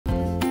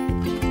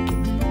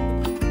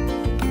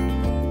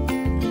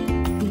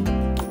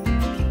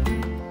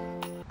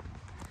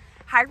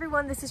Hi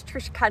everyone, this is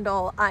Trish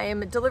Kendall.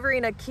 I'm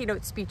delivering a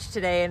keynote speech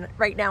today, and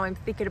right now I'm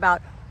thinking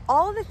about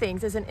all the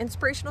things as an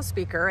inspirational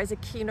speaker, as a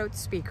keynote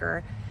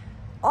speaker,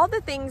 all the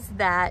things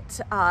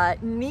that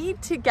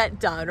need to get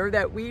done or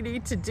that we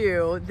need to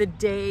do the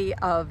day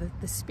of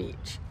the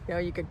speech. You know,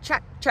 you can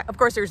check. Of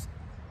course, there's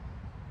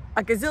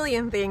a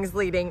gazillion things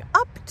leading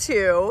up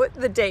to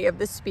the day of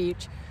the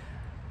speech,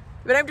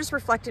 but I'm just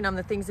reflecting on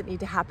the things that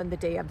need to happen the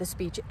day of the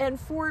speech. And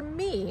for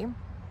me,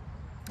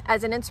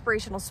 as an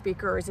inspirational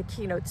speaker or as a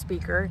keynote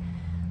speaker,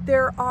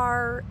 there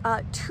are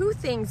two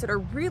things that are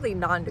really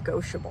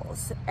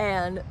non-negotiables.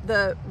 And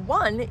the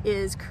one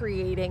is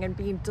creating and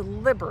being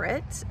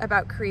deliberate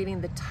about creating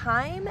the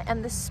time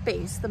and the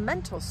space, the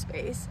mental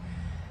space,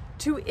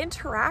 to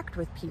interact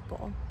with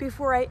people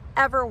before I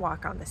ever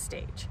walk on the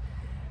stage.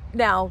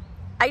 Now,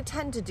 I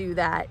tend to do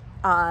that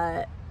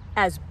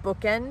as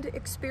bookend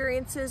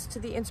experiences to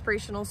the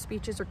inspirational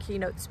speeches or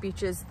keynote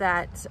speeches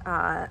that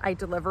I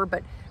deliver.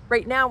 But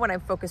right now what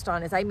I'm focused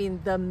on is,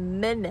 the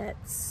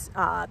minutes,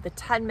 the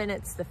 10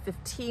 minutes, the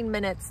 15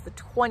 minutes, the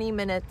 20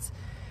 minutes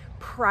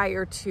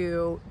prior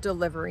to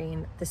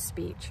delivering the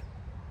speech.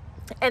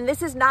 And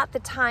this is not the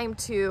time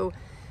to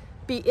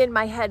be in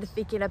my head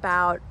thinking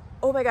about,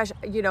 oh my gosh,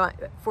 you know,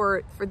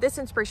 for this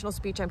inspirational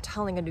speech, I'm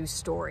telling a new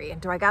story,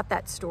 and do I got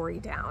that story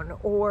down?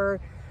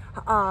 Or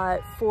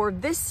for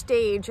this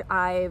stage,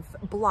 I've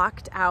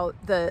blocked out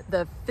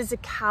the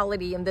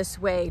physicality in this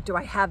way. Do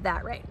I have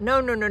that right?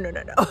 No.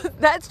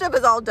 That stuff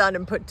is all done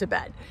and put to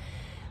bed.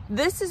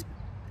 This is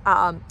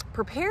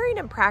preparing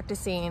and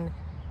practicing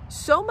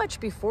so much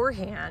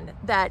beforehand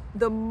that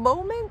the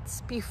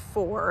moments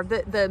before,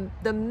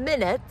 the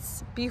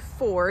minutes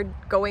before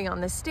going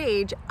on the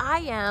stage, I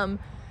am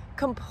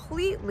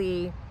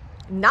completely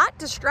not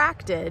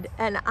distracted,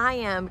 and I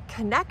am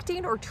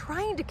connecting or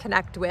trying to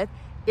connect with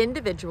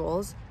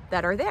individuals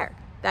that are there.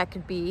 That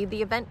could be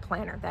the event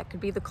planner, that could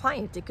be the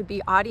client, it could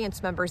be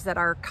audience members that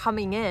are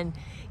coming in,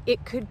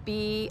 it could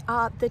be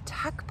the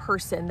tech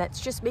person that's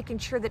just making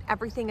sure that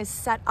everything is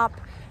set up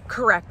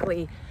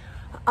correctly.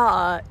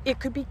 It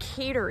could be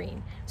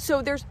catering.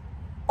 So there's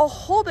a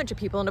whole bunch of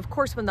people, and of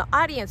course when the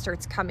audience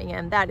starts coming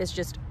in, that is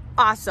just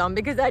awesome,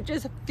 because that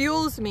just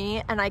fuels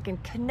me and I can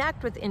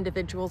connect with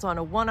individuals on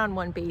a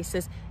one-on-one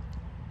basis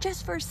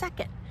just for a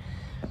second.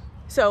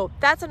 So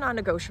that's a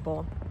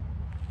non-negotiable.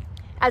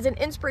 As an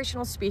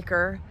inspirational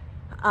speaker,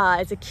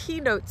 as a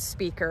keynote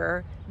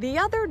speaker, the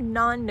other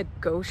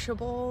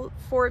non-negotiable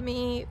for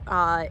me,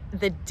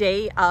 the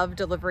day of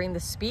delivering the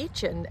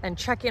speech and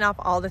checking off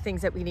all the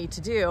things that we need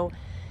to do,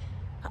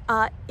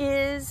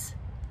 is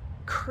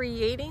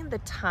creating the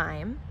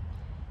time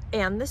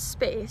and the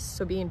space,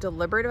 so being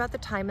deliberate about the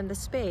time and the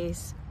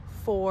space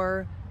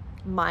for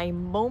my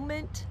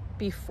moment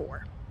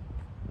before.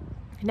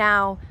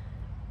 Now,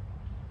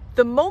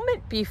 the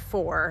moment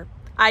before,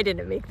 I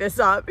didn't make this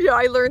up. You know,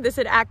 I learned this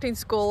in acting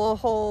school a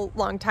whole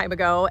long time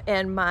ago,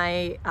 and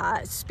my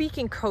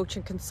speaking coach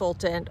and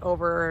consultant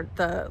over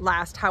the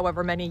last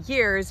however many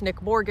years,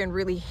 Nick Morgan,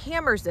 really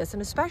hammers this.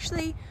 And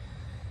especially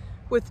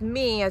with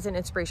me as an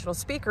inspirational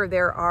speaker,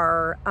 there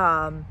are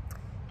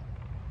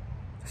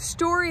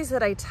stories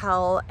that I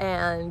tell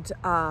and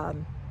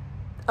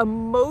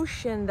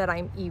emotion that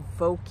I'm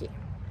evoking.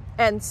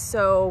 And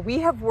so we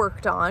have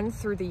worked on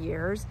through the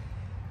years,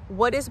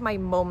 what is my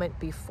moment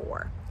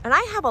before? And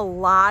I have a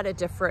lot of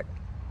different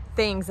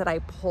things that I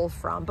pull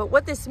from, but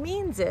what this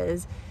means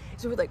is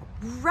like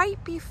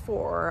right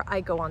before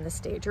I go on the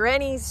stage, or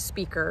any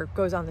speaker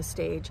goes on the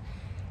stage,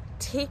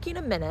 taking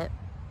a minute,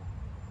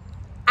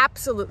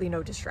 absolutely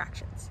no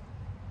distractions,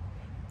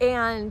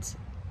 and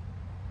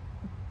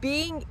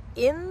being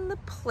in the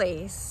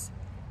place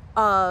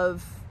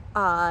of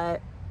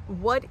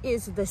what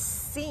is the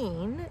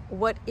scene,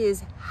 what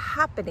is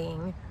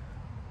happening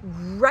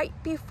right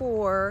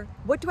before.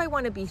 What do I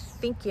want to be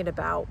thinking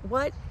about?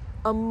 What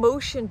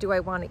emotion do I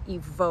want to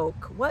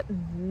evoke? What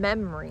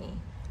memory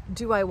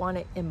do I want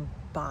to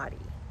embody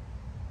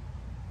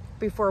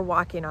before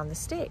walking on the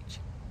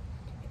stage?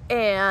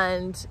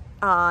 And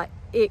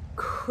it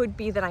could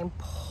be that I'm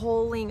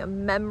pulling a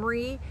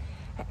memory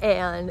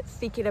and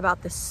thinking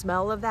about the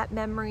smell of that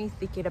memory,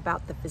 thinking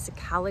about the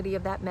physicality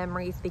of that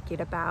memory, thinking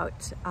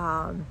about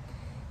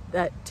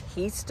the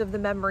taste of the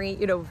memory.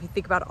 You know, if you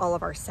think about all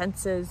of our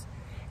senses.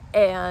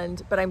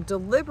 But I'm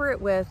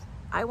deliberate with,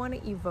 I want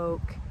to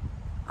evoke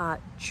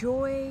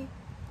joy,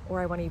 or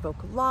I want to evoke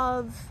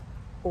love,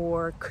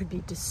 or could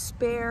be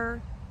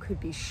despair, could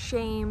be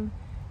shame,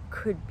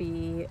 could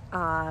be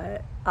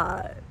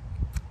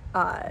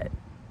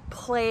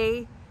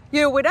play,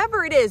 you know,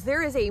 whatever it is.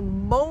 There is a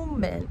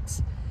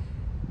moment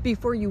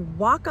before you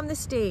walk on the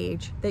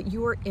stage that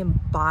you are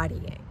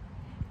embodying.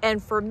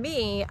 And for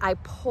me, I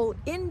pull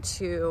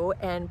into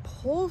and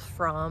pull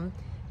from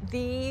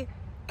the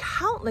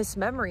countless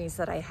memories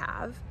that I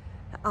have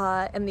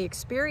and the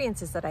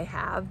experiences that I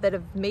have that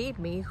have made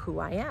me who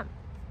I am.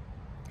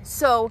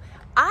 So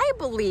I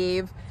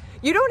believe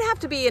you don't have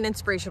to be an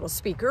inspirational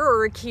speaker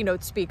or a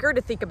keynote speaker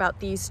to think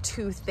about these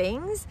two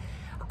things.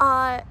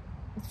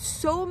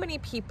 so many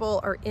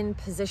people are in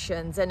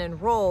positions and in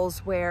roles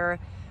where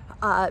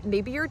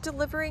maybe you're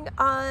delivering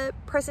a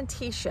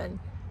presentation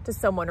to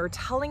someone or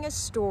telling a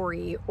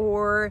story,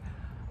 or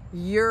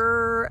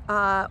you're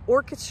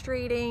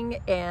orchestrating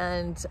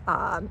and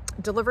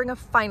delivering a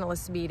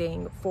finalist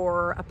meeting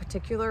for a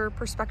particular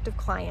prospective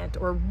client,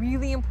 or a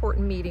really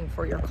important meeting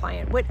for your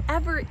client,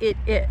 whatever it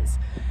is.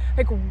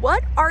 Like,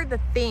 what are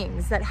the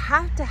things that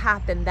have to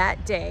happen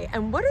that day?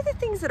 And what are the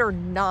things that are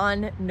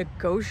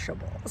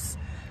non-negotiables?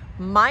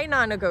 My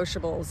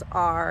non-negotiables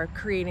are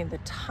creating the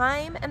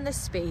time and the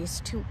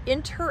space to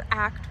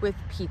interact with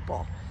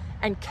people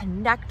and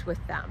connect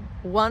with them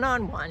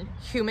one-on-one,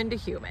 human to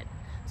human.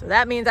 So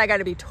that means I got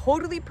to be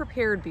totally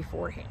prepared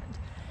beforehand.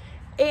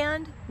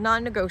 And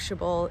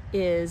non-negotiable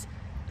is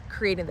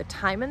creating the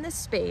time and the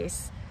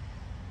space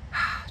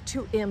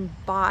to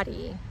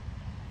embody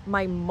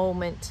my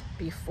moment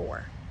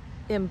before.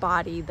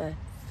 Embody the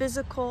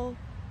physical,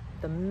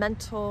 the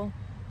mental,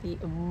 the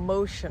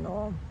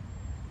emotional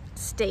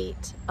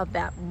state of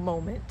that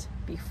moment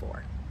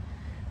before.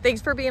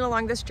 Thanks for being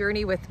along this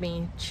journey with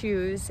me.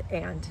 Choose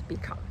and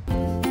become.